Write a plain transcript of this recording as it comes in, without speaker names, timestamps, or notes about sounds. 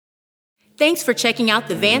Thanks for checking out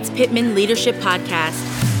the Vance Pittman Leadership Podcast.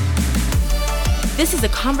 This is a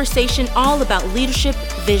conversation all about leadership,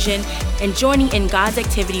 vision, and joining in God's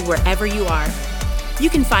activity wherever you are. You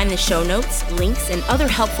can find the show notes, links, and other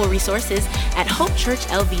helpful resources at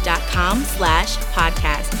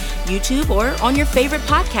hopechurchlv.com/podcast, YouTube, or on your favorite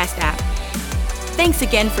podcast app. Thanks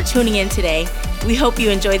again for tuning in today. We hope you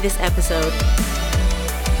enjoyed this episode.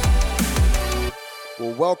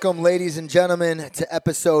 Well, welcome, ladies and gentlemen, to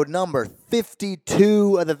episode number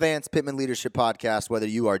 52 of the Vance Pittman Leadership Podcast. Whether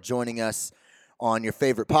you are joining us on your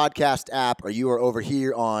favorite podcast app or you are over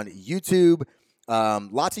here on YouTube.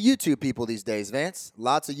 Lots of YouTube people these days, Vance.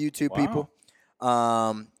 Lots of YouTube people.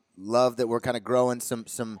 Love that we're kind of growing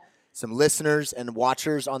some listeners and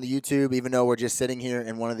watchers on the YouTube, even though we're just sitting here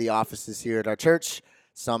in one of the offices here at our church.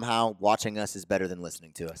 Somehow watching us is better than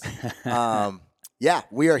listening to us. Yeah,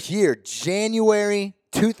 we are here, January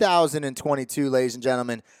 2022, ladies and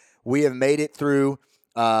gentlemen. We have made it through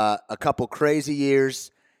a couple crazy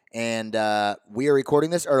years, and we are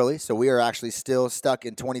recording this early, so we are actually still stuck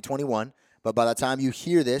in 2021. But by the time you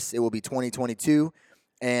hear this, it will be 2022,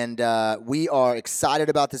 and we are excited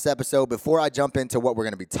about this episode. Before I jump into what we're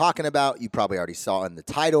going to be talking about, you probably already saw in the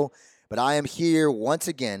title, but I am here once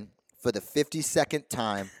again for the 52nd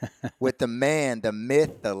time with the man, the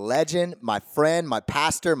myth, the legend, my friend, my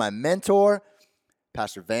pastor, my mentor,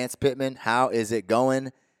 Pastor Vance Pittman. How is it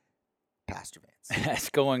going, Pastor Vance? It's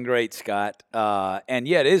going great, Scott. And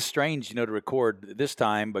yeah, it is strange, to record this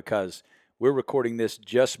time because we're recording this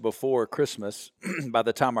just before Christmas. By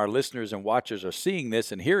the time our listeners and watchers are seeing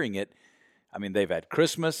this and hearing it, I mean, they've had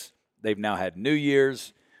Christmas. They've now had New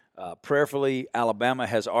Year's. Prayerfully, Alabama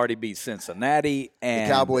has already beat Cincinnati. And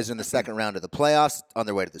the Cowboys in the second round of the playoffs, on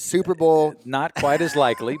their way to the Super Bowl. Not quite as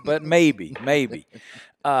likely, but maybe.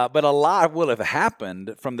 But a lot will have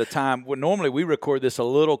happened from the time when normally we record this a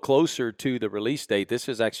little closer to the release date. This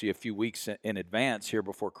is actually a few weeks in advance here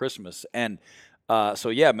before Christmas. And so,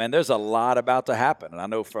 yeah, man, there's a lot about to happen. And I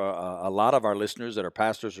know for a lot of our listeners that are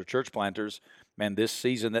pastors or church planters, man, this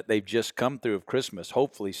season that they've just come through of Christmas,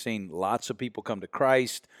 hopefully seen lots of people come to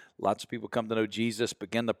Christ, lots of people come to know Jesus,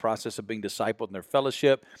 begin the process of being discipled in their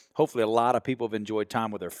fellowship. Hopefully a lot of people have enjoyed time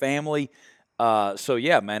with their family. So,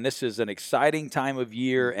 yeah, man, this is an exciting time of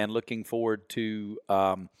year and looking forward to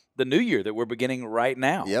the new year that we're beginning right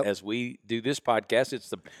now. Yep. As we do this podcast. It's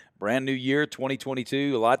the brand new year,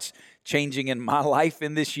 2022. A lot's changing in my life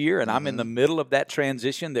in this year, and I'm in the middle of that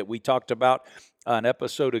transition that we talked about an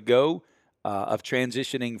episode ago. Of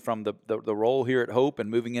transitioning from the role here at Hope and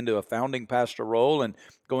moving into a founding pastor role and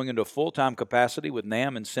going into a full-time capacity with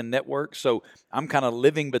NAM and Sin Network. So I'm kind of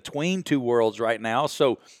living between two worlds right now.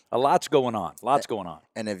 So a lot's going on.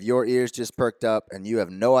 And if your ears just perked up and you have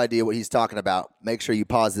no idea what he's talking about, make sure you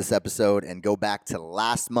pause this episode and go back to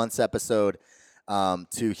last month's episode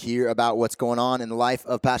to hear about what's going on in the life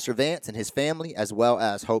of Pastor Vance and his family, as well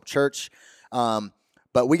as Hope Church.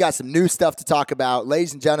 But we got some new stuff to talk about.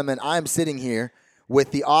 Ladies and gentlemen, I'm sitting here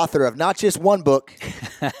with the author of not just one book,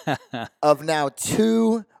 of now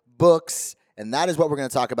 2 books, and that is what we're going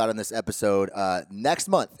to talk about in this episode. Next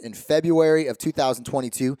month, in February of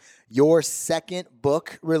 2022, your second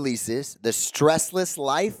book releases, The Stressless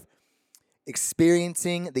Life,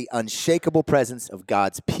 Experiencing the Unshakable Presence of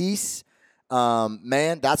God's Peace.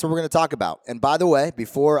 Man, that's what we're going to talk about. And by the way,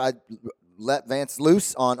 before I let Vance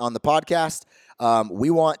loose on the podcast, we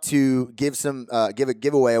want to give a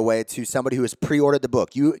giveaway away to somebody who has pre-ordered the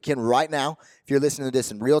book. You can right now, if you're listening to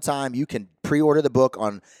this in real time, you can pre-order the book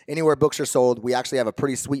on anywhere books are sold. We actually have a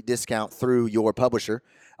pretty sweet discount through your publisher.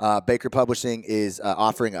 Baker Publishing is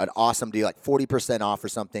offering an awesome deal, like 40% off or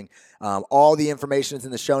something. All the information is in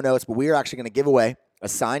the show notes, but we are actually going to give away a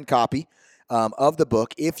signed copy of the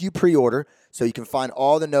book if you pre-order. So you can find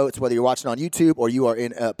all the notes, whether you're watching on YouTube or you are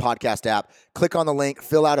in a podcast app. Click on the link,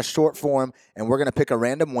 fill out a short form, and we're going to pick a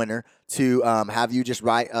random winner to have you just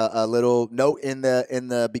write a little note in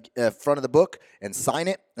the front of the book and sign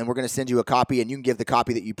it. And we're going to send you a copy, and you can give the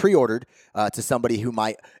copy that you pre-ordered to somebody who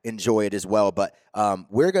might enjoy it as well. But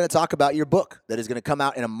we're going to talk about your book that is going to come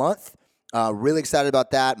out in a month. Really excited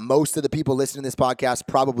about that. Most of the people listening to this podcast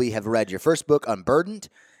probably have read your first book, Unburdened.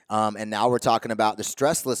 And now we're talking about The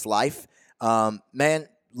Stressless Life. Man,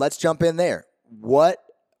 let's jump in there. Why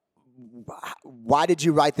did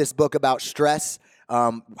you write this book about stress?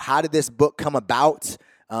 How did this book come about?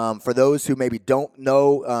 For those who maybe don't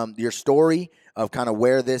know your story of kind of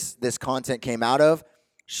where this content came out of,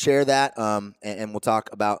 share that, and we'll talk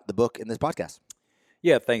about the book in this podcast.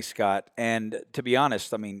 Yeah, thanks, Scott. And to be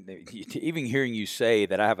honest, I mean, even hearing you say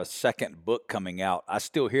that I have a second book coming out, I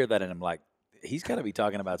still hear that and I'm like, he's got to be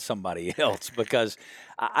talking about somebody else, because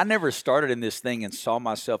I never started in this thing and saw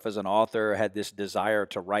myself as an author, had this desire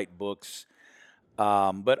to write books.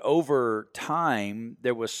 But over time,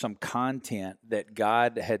 there was some content that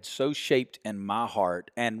God had so shaped in my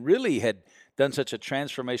heart and really had done such a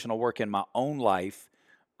transformational work in my own life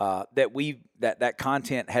that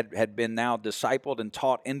content had been now discipled and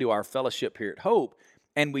taught into our fellowship here at Hope.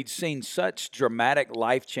 And we'd seen such dramatic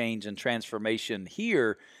life change and transformation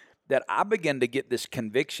here that I began to get this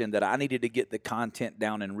conviction that I needed to get the content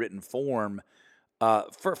down in written form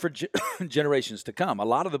for generations to come. A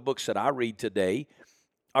lot of the books that I read today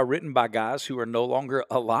are written by guys who are no longer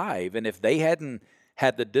alive. And if they hadn't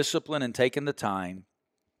had the discipline and taken the time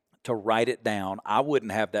to write it down, I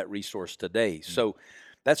wouldn't have that resource today. Mm-hmm. So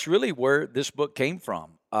that's really where this book came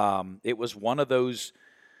from. It was one of those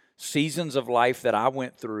seasons of life that I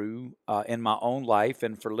went through in my own life.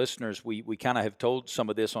 And for listeners, we kind of have told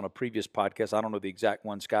some of this on a previous podcast. I don't know the exact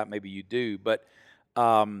one, Scott, maybe you do. But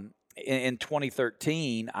in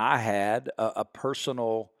 2013, I had a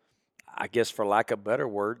personal, I guess for lack of better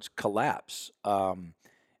words, collapse.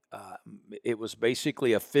 It was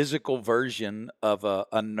basically a physical version of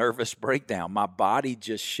a nervous breakdown. My body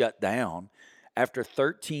just shut down after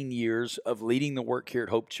 13 years of leading the work here at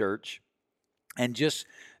Hope Church and just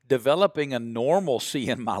developing a normalcy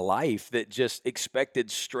in my life that just expected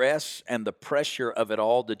stress and the pressure of it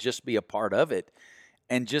all to just be a part of it.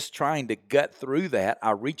 And just trying to gut through that,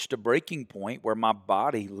 I reached a breaking point where my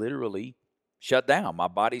body literally shut down. My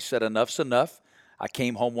body said, enough's enough. I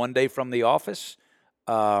came home one day from the office,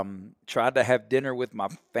 tried to have dinner with my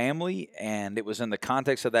family, and it was in the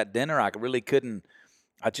context of that dinner, I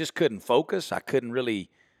just couldn't focus. I couldn't really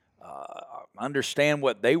understand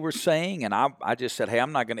what they were saying, and I just said, hey,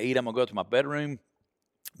 I'm not going to eat. I'm going to go to my bedroom,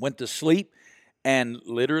 went to sleep, and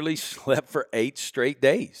literally slept for 8 straight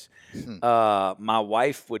days. My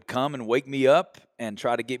wife would come and wake me up and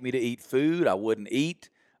try to get me to eat food. I wouldn't eat.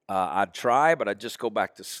 I'd try, but I'd just go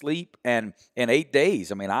back to sleep. And in 8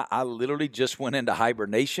 days, I literally just went into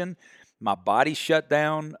hibernation. My body shut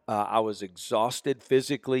down. I was exhausted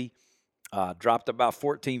physically. Dropped about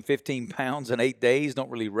 14, 15 pounds in 8 days. Don't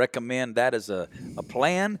really recommend that as a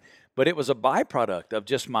plan, but it was a byproduct of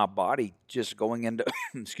just my body just going into,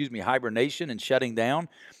 hibernation and shutting down.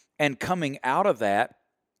 And coming out of that,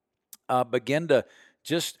 began to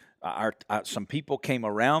just, some people came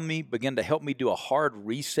around me, began to help me do a hard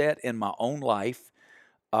reset in my own life,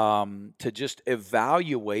 to just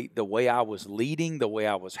evaluate the way I was leading, the way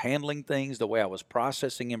I was handling things, the way I was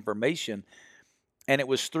processing information. And it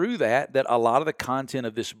was through that a lot of the content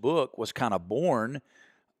of this book was kind of born,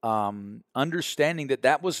 understanding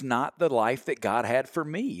that was not the life that God had for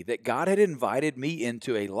me, that God had invited me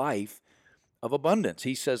into a life of abundance.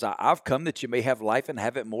 He says, I've come that you may have life and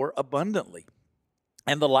have it more abundantly.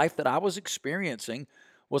 And the life that I was experiencing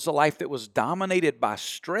was a life that was dominated by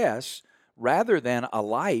stress rather than a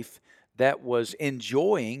life that was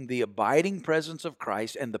enjoying the abiding presence of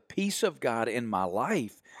Christ and the peace of God in my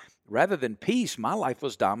life. Rather than peace, my life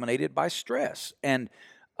was dominated by stress. And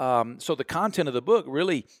so the content of the book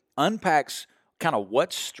really unpacks kind of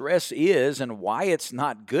what stress is and why it's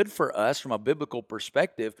not good for us from a biblical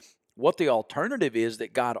perspective, what the alternative is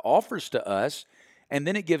that God offers to us, and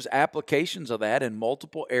then it gives applications of that in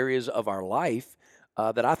multiple areas of our life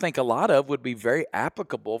that I think a lot of would be very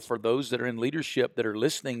applicable for those that are in leadership that are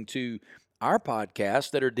listening to our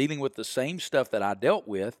podcast that are dealing with the same stuff that I dealt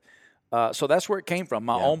with. So that's where it came from,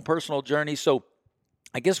 my own personal journey. So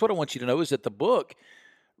I guess what I want you to know is that the book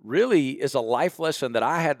really is a life lesson that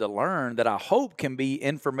I had to learn that I hope can be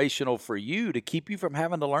informational for you to keep you from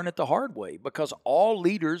having to learn it the hard way, because all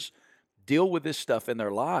leaders deal with this stuff in their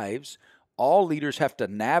lives. All leaders have to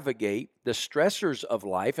navigate the stressors of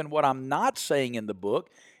life. And what I'm not saying in the book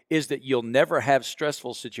is that you'll never have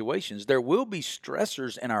stressful situations. There will be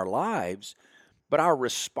stressors in our lives, but our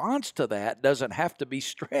response to that doesn't have to be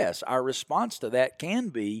stress. Our response to that can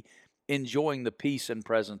be enjoying the peace and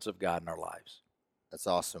presence of God in our lives. That's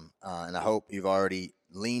awesome. And I hope you've already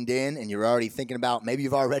leaned in and you're already thinking about, maybe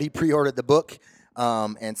you've already pre-ordered the book.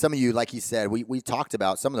 And some of you, like you said, we talked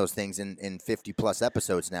about some of those things in 50 plus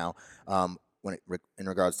episodes now, in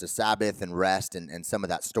regards to Sabbath and rest, and some of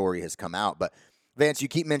that story has come out. But Vance, you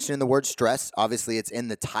keep mentioning the word stress. Obviously, it's in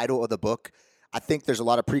the title of the book. I think there's a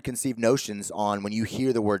lot of preconceived notions on when you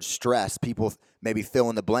hear the word stress, people maybe fill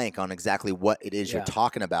in the blank on exactly what it is you're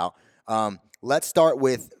talking about. Let's start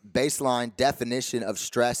with baseline definition of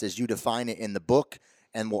stress as you define it in the book,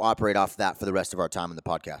 and we'll operate off that for the rest of our time in the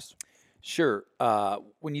podcast. Sure.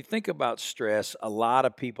 When you think about stress, a lot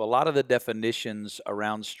of the definitions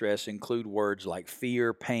around stress include words like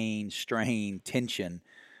fear, pain, strain, tension.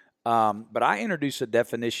 But I introduce a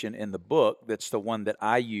definition in the book that's the one that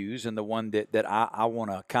I use and the one that I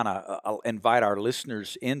want to kind of invite our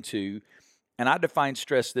listeners into. And I define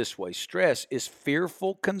stress this way. Stress is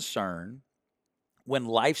fearful concern when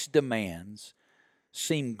life's demands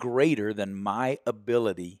seem greater than my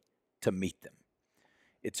ability to meet them.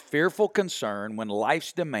 It's fearful concern when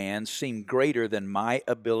life's demands seem greater than my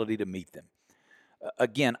ability to meet them.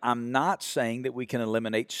 Again, I'm not saying that we can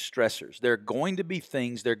eliminate stressors. There are going to be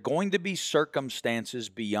things, there are going to be circumstances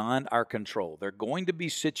beyond our control. There are going to be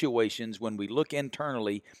situations when we look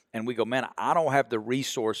internally and we go, man, I don't have the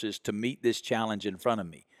resources to meet this challenge in front of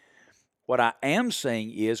me. What I am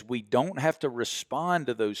saying is we don't have to respond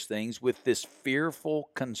to those things with this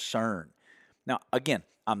fearful concern. Now, again,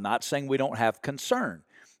 I'm not saying we don't have concern.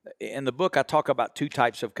 In the book, I talk about two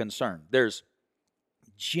types of concern. There's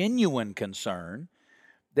genuine concern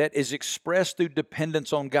that is expressed through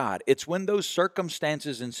dependence on God. It's when those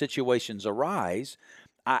circumstances and situations arise,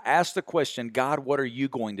 I ask the question, God, what are you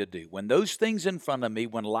going to do? When those things in front of me,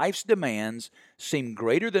 when life's demands seem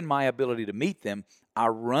greater than my ability to meet them, I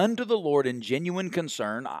run to the Lord in genuine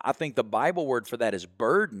concern. I think the Bible word for that is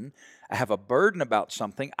burden. I have a burden about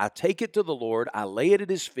something. I take it to the Lord. I lay it at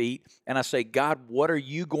His feet, and I say, God, what are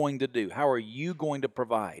you going to do? How are you going to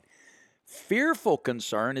provide? Fearful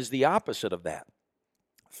concern is the opposite of that.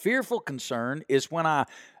 Fearful concern is when I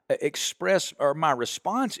express, or my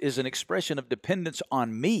response is an expression of dependence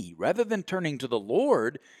on me. Rather than turning to the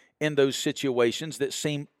Lord in those situations that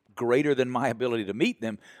seem greater than my ability to meet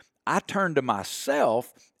them, I turn to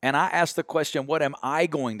myself and I ask the question, what am I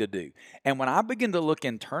going to do? And when I begin to look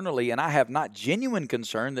internally and I have not genuine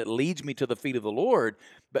concern that leads me to the feet of the Lord,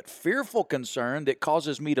 but fearful concern that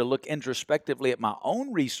causes me to look introspectively at my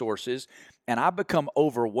own resources and I become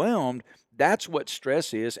overwhelmed, that's what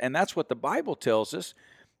stress is. And that's what the Bible tells us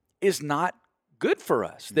is not good for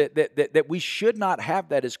us, that we should not have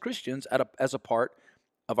that as Christians as a part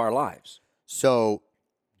of our lives. So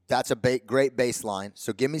that's a great baseline.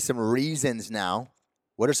 So give me some reasons now.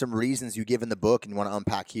 What are some reasons you give in the book and you want to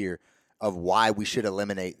unpack here of why we should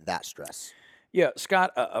eliminate that stress? Yeah,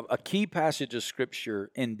 Scott, a key passage of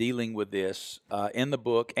Scripture in dealing with this in the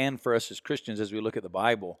book and for us as Christians as we look at the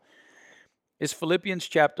Bible is Philippians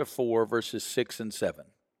chapter 4, verses 6 and 7.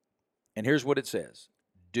 And here's what it says.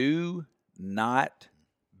 Do not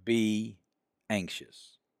be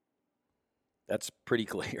anxious. That's pretty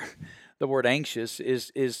clear. The word anxious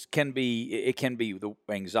can be the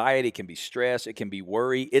anxiety, it can be stress, it can be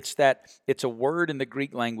worry. It's a word in the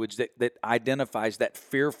Greek language that identifies that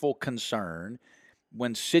fearful concern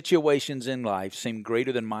when situations in life seem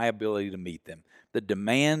greater than my ability to meet them. The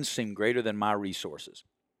demands seem greater than my resources.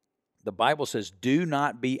 The Bible says, do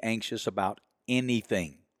not be anxious about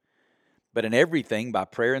anything, but in everything by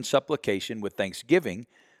prayer and supplication with thanksgiving,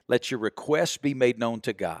 let your requests be made known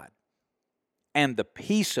to God. And the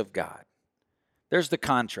peace of God. There's the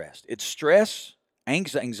contrast. It's stress,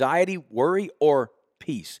 anxiety, worry, or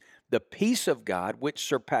peace. The peace of God, which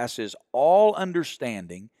surpasses all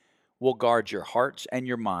understanding, will guard your hearts and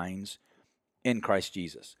your minds in Christ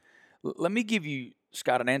Jesus. Let me give you,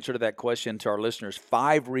 Scott, an answer to that question to our listeners.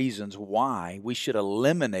 5 reasons why we should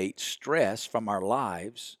eliminate stress from our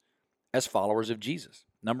lives as followers of Jesus.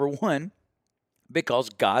 Number 1, because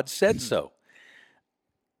God said so.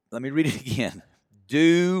 Let me read it again.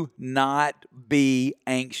 Do not be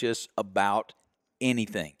anxious about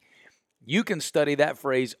anything. You can study that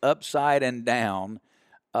phrase upside and down,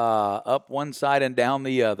 up one side and down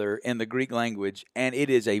the other in the Greek language, and it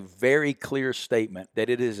is a very clear statement that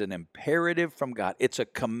it is an imperative from God. It's a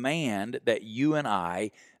command that you and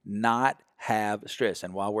I not have stress.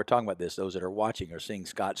 And while we're talking about this, those that are watching are seeing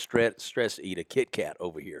Scott stress eat a Kit Kat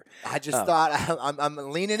over here. I just thought I'm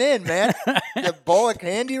leaning in, man. The bowl of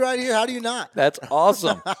candy right here. How do you not? That's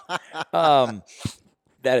awesome. That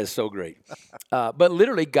is so great. But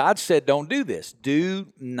literally, God said, don't do this. Do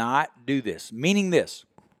not do this. Meaning this,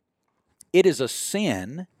 it is a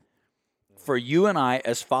sin for you and I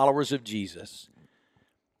as followers of Jesus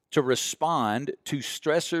to respond to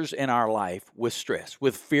stressors in our life with stress,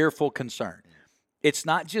 with fearful concern. It's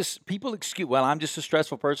not just people excuse, well, I'm just a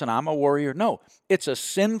stressful person, I'm a worrier. No, it's a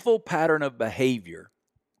sinful pattern of behavior.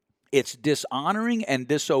 It's dishonoring and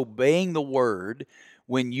disobeying the word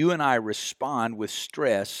when you and I respond with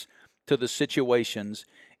stress to the situations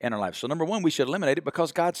in our life. So number 1, we should eliminate it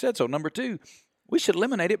because God said so. Number 2, we should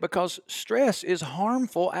eliminate it because stress is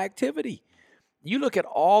harmful activity. You look at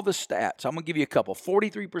all the stats. I'm going to give you a couple.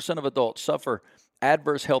 43% of adults suffer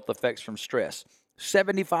adverse health effects from stress.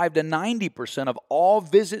 75 to 90% of all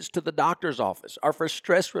visits to the doctor's office are for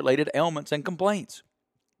stress-related ailments and complaints.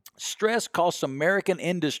 Stress costs American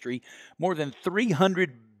industry more than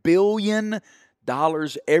 $300 billion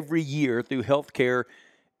every year through healthcare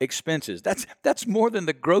expenses. That's more than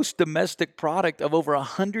the gross domestic product of over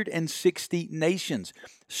 160 nations.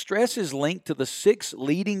 Stress is linked to the 6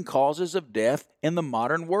 leading causes of death in the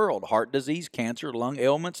modern world: heart disease, cancer, lung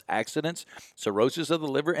ailments, accidents, cirrhosis of the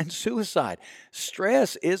liver, and suicide.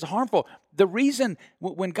 Stress is harmful. The reason,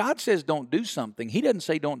 when God says don't do something, He doesn't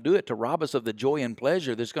say don't do it to rob us of the joy and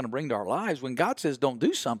pleasure that's going to bring to our lives. When God says don't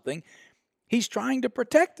do something, He's trying to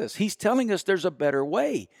protect us. He's telling us there's a better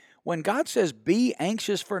way. When God says be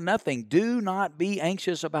anxious for nothing, do not be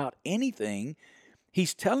anxious about anything,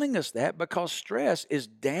 He's telling us that because stress is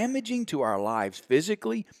damaging to our lives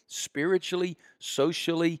physically, spiritually,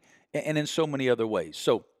 socially, and in so many other ways.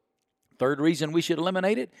 So, third reason we should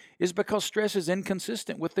eliminate it is because stress is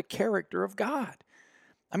inconsistent with the character of God.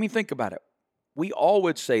 I mean, think about it. We all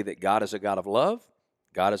would say that God is a God of love,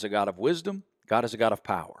 God is a God of wisdom, God is a God of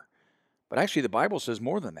power. But actually, the Bible says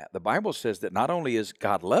more than that. The Bible says that not only is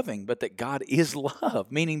God loving, but that God is love,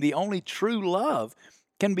 meaning the only true love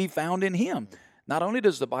can be found in Him. Not only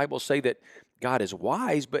does the Bible say that God is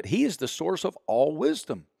wise, but He is the source of all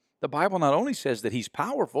wisdom. The Bible not only says that He's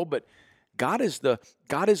powerful, but God is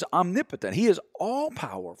omnipotent. He is all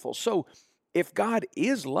powerful. So if God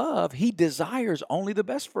is love, He desires only the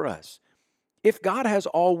best for us. If God has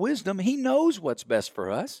all wisdom, He knows what's best for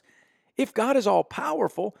us. If God is all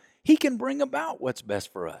powerful, He can bring about what's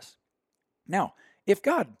best for us. Now, if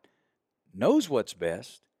God knows what's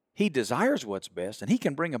best, He desires what's best, and He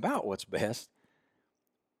can bring about what's best,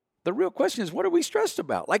 the real question is, what are we stressed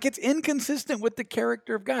about? Like, it's inconsistent with the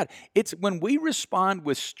character of God. It's when we respond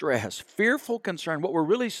with stress, fearful concern, what we're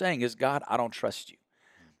really saying is, God, I don't trust you.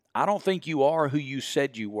 I don't think you are who you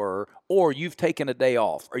said you were, or you've taken a day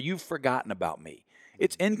off, or you've forgotten about me.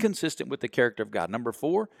 It's inconsistent with the character of God. Number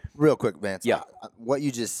 4. Real quick, Vance. Yeah. What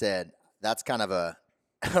you just said, that's kind of a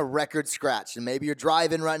record scratch. And maybe you're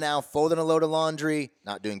driving right now, folding a load of laundry,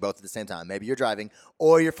 not doing both at the same time. Maybe you're driving,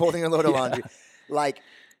 or you're folding a load of laundry. Like,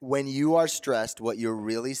 when you are stressed, what you're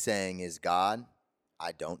really saying is, God,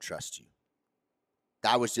 I don't trust you.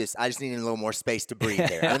 I just needed a little more space to breathe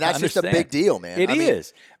there. And that's just a big deal, man. It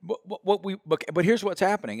is. But here's what's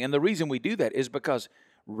happening. And the reason we do that is because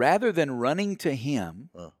rather than running to Him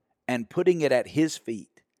and putting it at His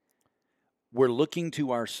feet, we're looking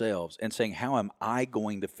to ourselves and saying, how am I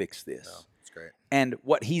going to fix this? Oh, that's great. And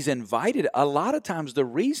what He's invited, a lot of times the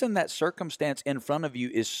reason that circumstance in front of you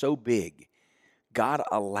is so big, God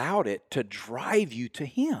allowed it to drive you to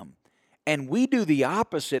Him. And we do the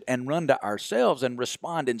opposite and run to ourselves and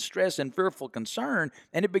respond in stress and fearful concern,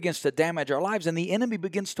 and it begins to damage our lives, and the enemy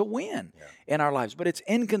begins to win in our lives. But it's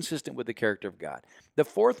inconsistent with the character of God. The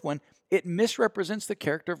fourth one, it misrepresents the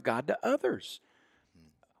character of God to others.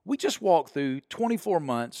 We just walked through 24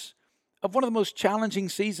 months of one of the most challenging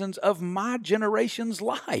seasons of my generation's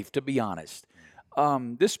life, to be honest.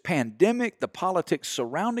 This pandemic, the politics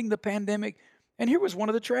surrounding the pandemic, and here was one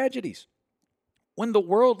of the tragedies. When the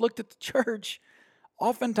world looked at the church,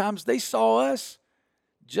 oftentimes they saw us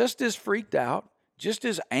just as freaked out, just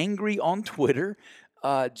as angry on Twitter,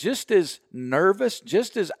 just as nervous,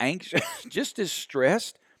 just as anxious, just as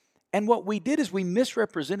stressed. And what we did is we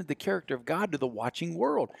misrepresented the character of God to the watching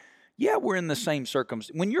world. Yeah, we're in the same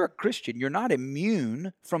circumstance. When you're a Christian, you're not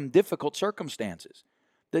immune from difficult circumstances.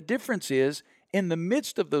 The difference is, in the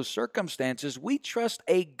midst of those circumstances, we trust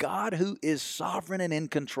a God who is sovereign and in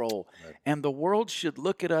control. Right. And the world should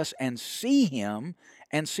look at us and see Him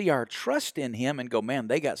and see our trust in Him and go, man,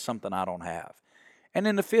 they got something I don't have. And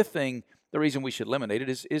then the fifth thing, the reason we should eliminate it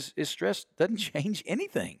is stress doesn't change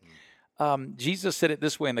anything. Jesus said it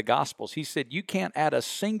this way in the Gospels. He said, you can't add a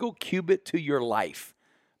single cubit to your life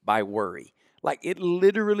by worry. Like, it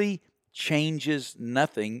literally changes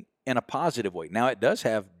nothing in a positive way. Now, it does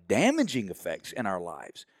have damaging effects in our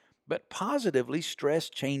lives, but positively, stress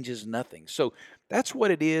changes nothing. So that's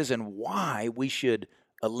what it is and why we should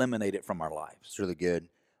eliminate it from our lives. It's really good.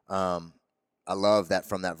 I love that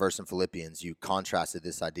from that verse in Philippians, you contrasted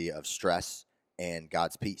this idea of stress and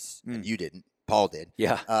God's peace. And you didn't. Paul did.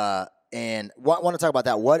 Yeah. And want to talk about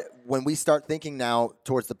that. When we start thinking now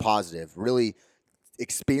towards the positive, really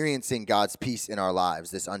experiencing God's peace in our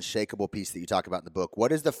lives, this unshakable peace that you talk about in the book,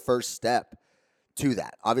 what is the first step to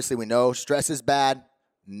that? Obviously, we know stress is bad.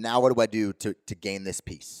 Now what do I do to gain this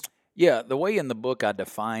peace? Yeah, the way in the book I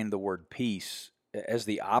define the word peace as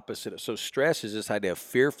the opposite. So stress is this idea of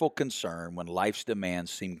fearful concern when life's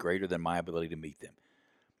demands seem greater than my ability to meet them.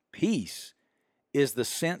 Peace is the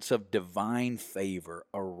sense of divine favor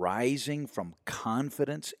arising from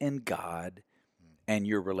confidence in God and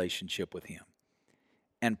your relationship with Him.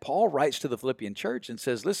 And Paul writes to the Philippian church and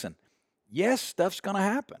says, listen, yes, stuff's going to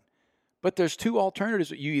happen, but there's two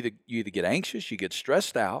alternatives. You either get anxious, you get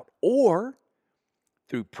stressed out, or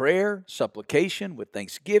through prayer, supplication, with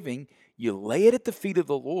thanksgiving, you lay it at the feet of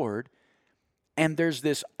the Lord, and there's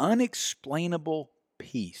this unexplainable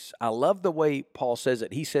peace. I love the way Paul says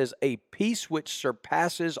it. He says, a peace which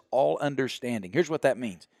surpasses all understanding. Here's what that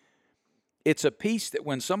means. It's a peace that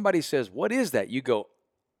when somebody says, what is that? You go,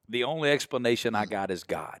 the only explanation I got is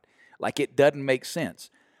God. Like, it doesn't make sense.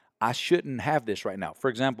 I shouldn't have this right now. For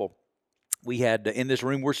example, we had in this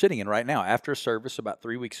room we're sitting in right now, after a service about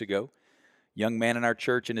 3 weeks ago, young man in our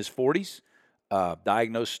church in his 40s,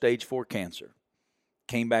 diagnosed stage 4 cancer.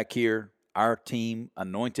 Came back here. Our team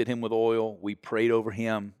anointed him with oil. We prayed over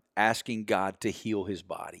him, asking God to heal his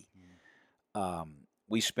body.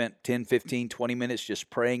 We spent 10, 15, 20 minutes just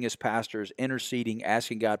praying as pastors, interceding,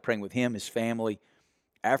 asking God, praying with him, his family.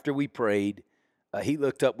 After we prayed, he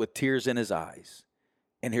looked up with tears in his eyes.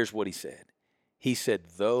 And here's what he said. He said,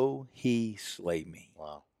 though he slay me,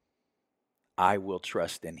 wow, I will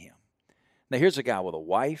trust in him. Now, here's a guy with a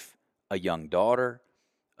wife, a young daughter,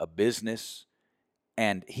 a business,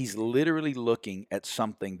 and he's literally looking at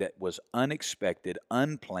something that was unexpected,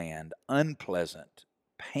 unplanned, unpleasant,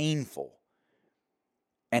 painful,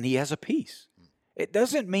 and he has a peace. It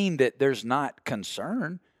doesn't mean that there's not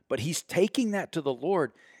concern, but he's taking that to the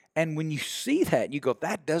Lord. And when you see that, you go,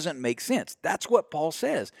 that doesn't make sense. That's what Paul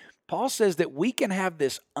says. Paul says that we can have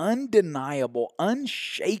this undeniable,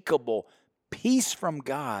 unshakable peace from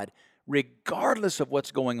God regardless of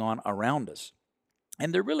what's going on around us.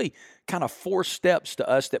 And there are really kind of 4 steps to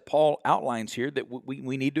us that Paul outlines here that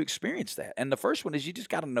we need to experience that. And the first one is you just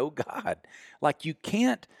got to know God. Like, you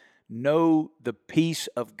can't know the peace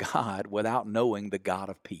of God without knowing the God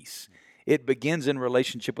of peace. It begins in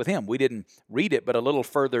relationship with Him. We didn't read it, but a little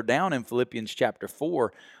further down in Philippians chapter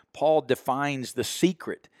 4, Paul defines the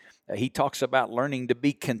secret. He talks about learning to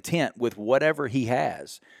be content with whatever he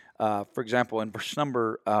has. For example, in verse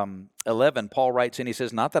number 11, Paul writes and he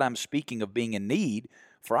says, not that I'm speaking of being in need,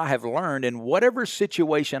 for I have learned in whatever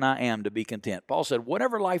situation I am to be content. Paul said,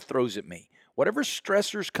 whatever life throws at me, whatever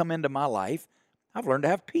stressors come into my life, I've learned to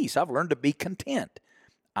have peace. I've learned to be content.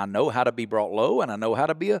 I know how to be brought low, and I know how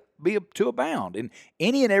to be to abound. In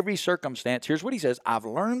any and every circumstance, here's what he says, I've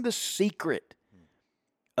learned the secret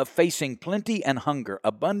of facing plenty and hunger,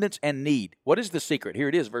 abundance and need. What is the secret? Here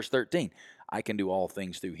it is, verse 13. I can do all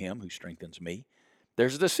things through Him who strengthens me.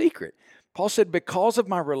 There's the secret. Paul said, because of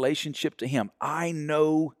my relationship to Him, I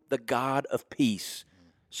know the God of peace.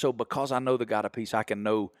 So because I know the God of peace, I can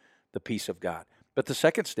know the peace of God. But the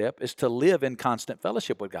second step is to live in constant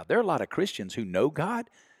fellowship with God. There are a lot of Christians who know God,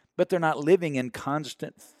 but they're not living in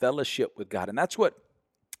constant fellowship with God. And that's what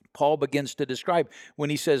Paul begins to describe when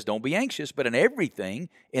he says, don't be anxious, but in everything,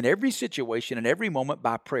 in every situation, in every moment,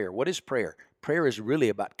 by prayer. What is prayer? Prayer is really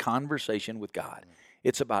about conversation with God.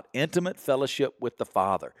 It's about intimate fellowship with the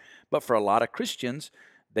Father. But for a lot of Christians,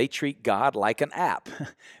 they treat God like an app.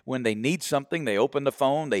 When they need something, they open the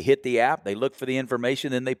phone, they hit the app, they look for the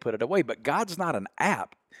information, then they put it away. But God's not an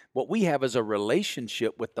app. What we have is a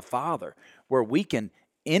relationship with the Father where we can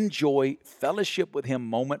enjoy fellowship with Him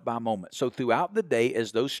moment by moment. So throughout the day,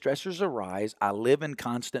 as those stressors arise, I live in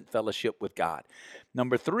constant fellowship with God.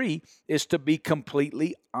 Number 3 is to be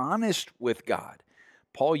completely honest with God.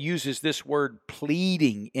 Paul uses this word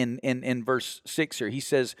pleading in verse 6 here. He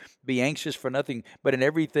says, be anxious for nothing, but in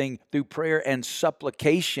everything through prayer and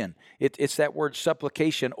supplication. It's that word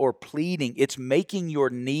supplication or pleading. It's making your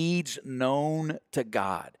needs known to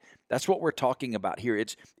God. That's what we're talking about here.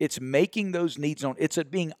 It's making those needs known. It's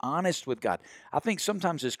being honest with God. I think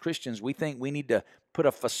sometimes as Christians, we think we need to put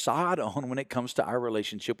a facade on when it comes to our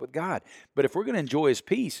relationship with God. But if we're going to enjoy His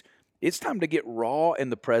peace, it's time to get raw in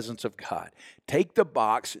the presence of God. Take the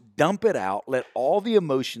box, dump it out, let all the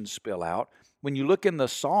emotions spill out. When you look in the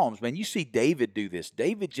Psalms, man, you see David do this.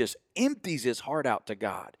 David just empties his heart out to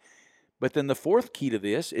God. But then the 4th key to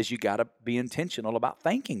this is you got to be intentional about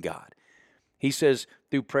thanking God. He says,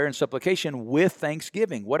 through prayer and supplication with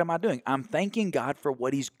thanksgiving. What am I doing? I'm thanking God for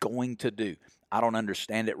what He's going to do. I don't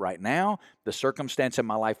understand it right now. The circumstance in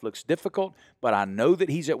my life looks difficult, but I know that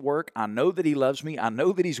He's at work. I know that He loves me. I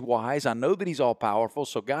know that He's wise. I know that He's all powerful.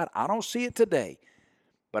 So God, I don't see it today,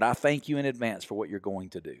 but I thank You in advance for what You're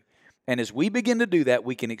going to do. And as we begin to do that,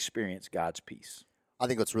 we can experience God's peace. I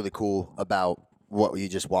think what's really cool about what you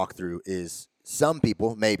just walked through is some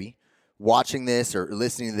people maybe watching this or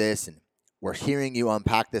listening to this, and we're hearing you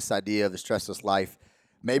unpack this idea of the stressless life.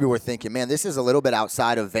 Maybe we're thinking, man, this is a little bit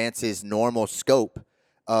outside of Vance's normal scope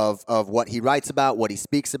of what he writes about, what he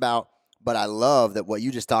speaks about. But I love that what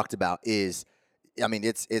you just talked about is, I mean,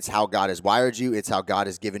 it's how God has wired you. It's how God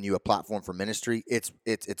has given you a platform for ministry. It's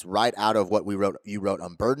right out of what you wrote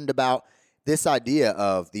Unburdened about. This idea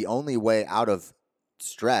of the only way out of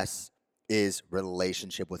stress is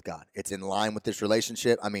relationship with God. It's in line with this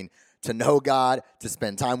relationship. I mean, to know God, to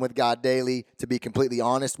spend time with God daily, to be completely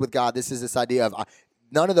honest with God. This is this idea of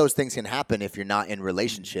none of those things can happen if you're not in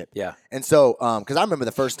relationship. Yeah. And so, because I remember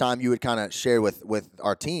the first time you would kind of share with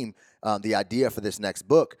our team the idea for this next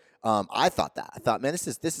book, I thought, man, this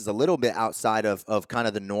is a little bit outside of kind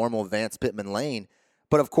of the normal Vance Pitman lane.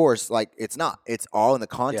 But of course, like, it's not. It's all in the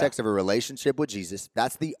context of a relationship with Jesus.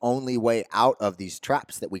 That's the only way out of these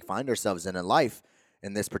traps that we find ourselves in life.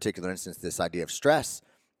 In this particular instance, this idea of stress.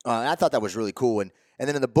 And I thought that was really cool. And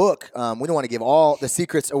then in the book, we don't want to give all the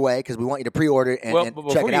secrets away because we want you to pre-order and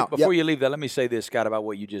check it out. Before you leave that, let me say this, Scott, about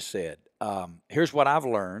what you just said. Here's what I've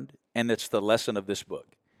learned, and it's the lesson of this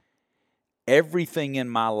book. Everything in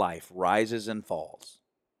my life rises and falls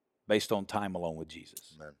based on time alone with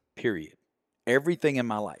Jesus. Amen. Period. Everything in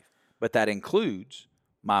my life. But that includes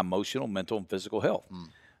my emotional, mental, and physical health.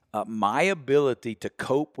 My ability to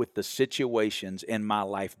cope with the situations in my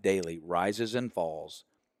life daily rises and falls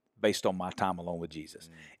based on my time alone with Jesus.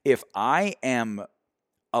 If I am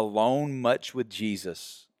alone much with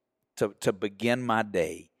Jesus to begin my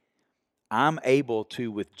day, I'm able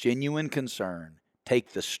to, with genuine concern,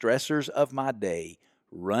 take the stressors of my day,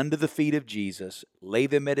 run to the feet of Jesus, lay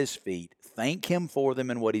them at his feet, thank him for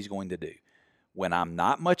them and what he's going to do. When I'm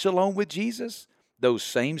not much alone with Jesus, those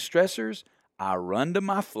same stressors, I run to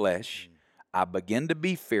my flesh, I begin to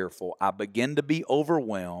be fearful, I begin to be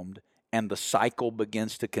overwhelmed, and the cycle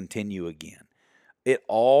begins to continue again. It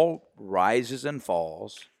all rises and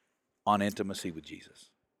falls on intimacy with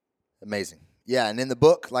Jesus. Amazing. Yeah, and in the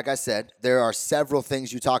book, like I said, there are several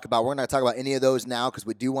things you talk about. We're not going to talk about any of those now because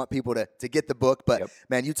we do want people to get the book. But,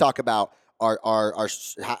 man, you talk about our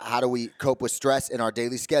how do we cope with stress in our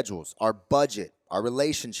daily schedules, our budget, our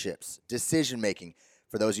relationships, decision-making.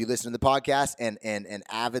 For those of you listening to the podcast and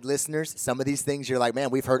avid listeners, some of these things you're like, man,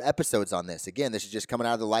 we've heard episodes on this. Again, this is just coming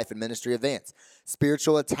out of the life and ministry of Vance.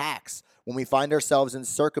 Spiritual attacks, when we find ourselves in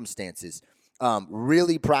circumstances,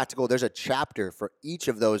 really practical. There's a chapter for each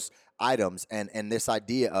of those items and this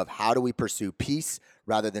idea of how do we pursue peace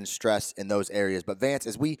rather than stress in those areas. But Vance,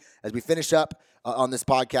 as we finish up on this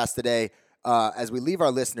podcast today, as we leave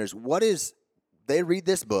our listeners, they read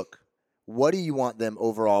this book, what do you want them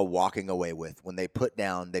overall walking away with when they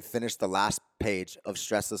finish the last page of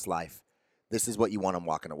Stressless Life? This is what you want them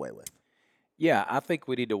walking away with. Yeah, I think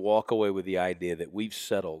we need to walk away with the idea that we've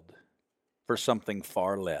settled for something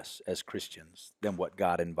far less as Christians than what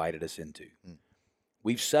God invited us into.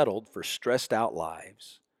 We've settled for stressed out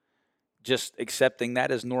lives, just accepting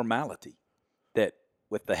that as normality, that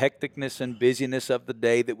with the hecticness and busyness of the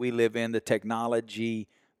day that we live in, the technology,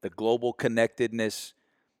 the global connectedness,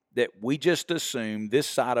 that we just assume this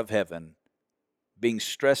side of heaven being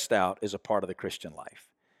stressed out is a part of the Christian life.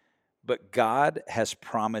 But God has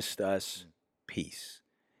promised us peace.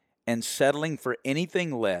 And settling for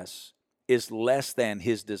anything less is less than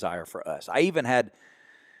his desire for us. I even had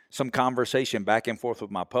some conversation back and forth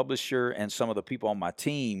with my publisher and some of the people on my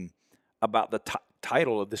team about the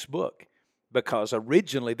title of this book, because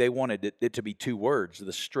originally they wanted it to be 2 words,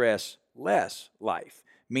 the stress-less life,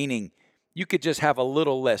 meaning you could just have a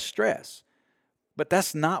little less stress. But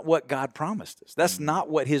that's not what God promised us. That's not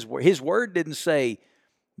what his word didn't say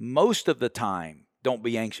most of the time, don't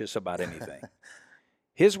be anxious about anything.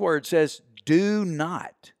 His word says,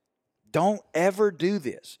 don't ever do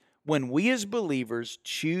this. When we as believers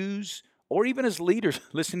choose, or even as leaders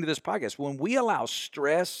listening to this podcast, when we allow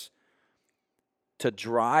stress to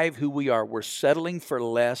drive who we are, we're settling for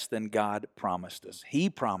less than God promised us. He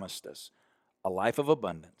promised us a life of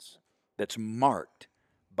abundance that's marked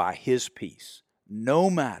by his peace,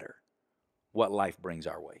 no matter what life brings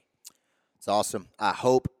our way. It's awesome. I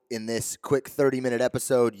hope in this quick 30-minute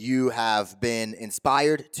episode you have been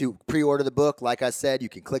inspired to pre-order the book. Like I said, you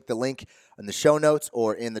can click the link in the show notes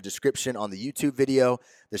or in the description on the YouTube video.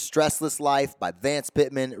 The Stressless Life by Vance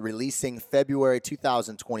Pitman, releasing February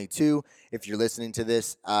 2022. If you're listening to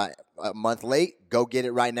this a month late, go get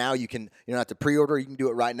it right now. You don't have to pre-order. You can do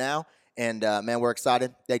it right now. And, man, we're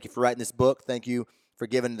excited. Thank you for writing this book. Thank you for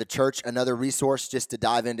giving the church another resource just to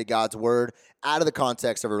dive into God's word out of the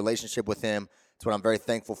context of a relationship with him. It's what I'm very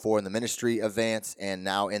thankful for in the ministry of Vance and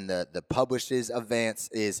now in the publishes of Vance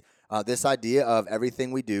is this idea of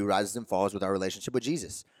everything we do rises and falls with our relationship with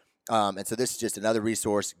Jesus. And so this is just another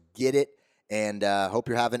resource. Get it, and hope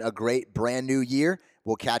you're having a great brand new year.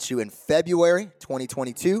 We'll catch you in February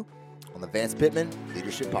 2022 on the Vance Pitman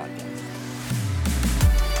Leadership Podcast.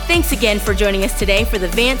 Thanks again for joining us today for the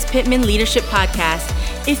Vance Pitman Leadership Podcast.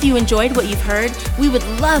 If you enjoyed what you've heard, we would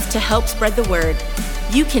love to help spread the word.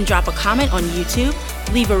 You can drop a comment on YouTube,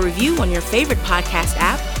 leave a review on your favorite podcast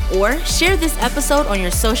app, or share this episode on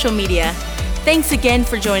your social media. Thanks again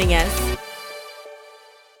for joining us.